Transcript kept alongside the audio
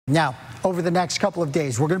Now, over the next couple of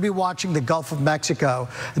days, we're going to be watching the Gulf of Mexico.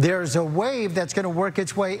 There's a wave that's going to work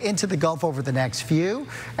its way into the Gulf over the next few,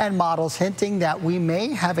 and models hinting that we may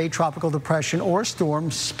have a tropical depression or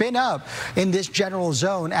storm spin up in this general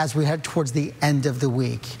zone as we head towards the end of the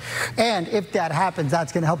week. And if that happens,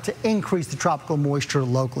 that's going to help to increase the tropical moisture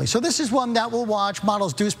locally. So this is one that we'll watch.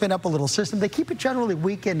 Models do spin up a little system. They keep it generally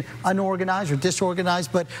weak and unorganized or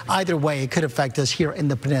disorganized, but either way, it could affect us here in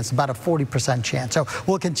the peninsula, about a 40% chance. So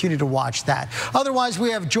we'll continue to watch that. Otherwise,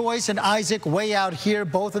 we have Joyce and Isaac way out here.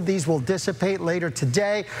 Both of these will dissipate later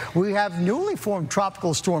today. We have newly formed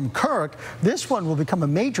tropical storm Kirk. This one will become a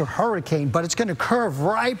major hurricane, but it's going to curve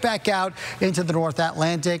right back out into the North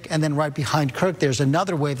Atlantic, and then right behind Kirk, there's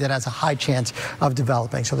another wave that has a high chance of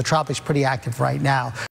developing. So the tropic's pretty active right now.